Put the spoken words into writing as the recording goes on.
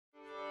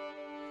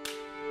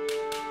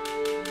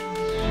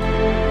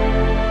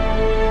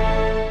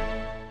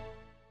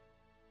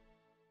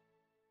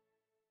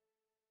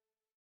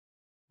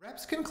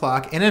Reps can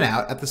clock in and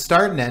out at the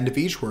start and end of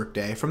each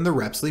workday from the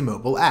Repsly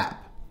mobile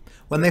app.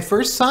 When they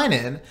first sign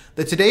in,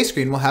 the Today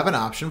screen will have an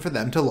option for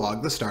them to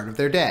log the start of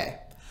their day.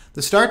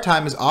 The start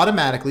time is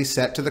automatically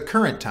set to the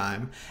current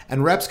time,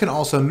 and reps can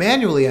also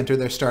manually enter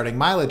their starting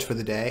mileage for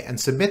the day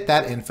and submit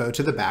that info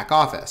to the back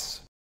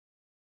office.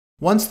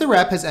 Once the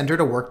rep has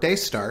entered a workday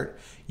start,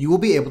 you will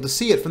be able to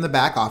see it from the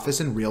back office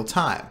in real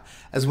time,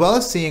 as well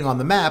as seeing on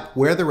the map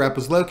where the rep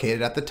was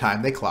located at the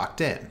time they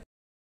clocked in.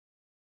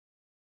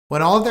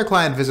 When all of their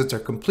client visits are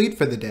complete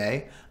for the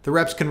day, the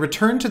reps can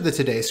return to the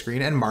Today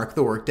screen and mark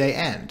the workday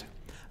end.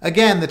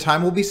 Again, the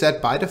time will be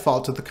set by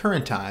default to the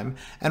current time,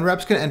 and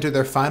reps can enter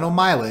their final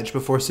mileage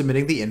before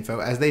submitting the info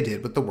as they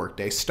did with the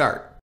workday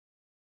start.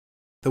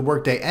 The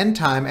workday end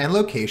time and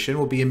location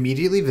will be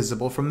immediately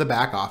visible from the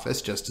back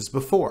office just as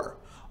before.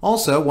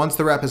 Also, once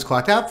the rep has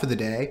clocked out for the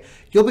day,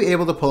 you'll be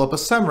able to pull up a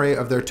summary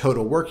of their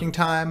total working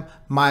time,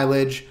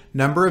 mileage,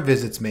 number of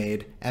visits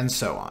made, and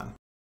so on.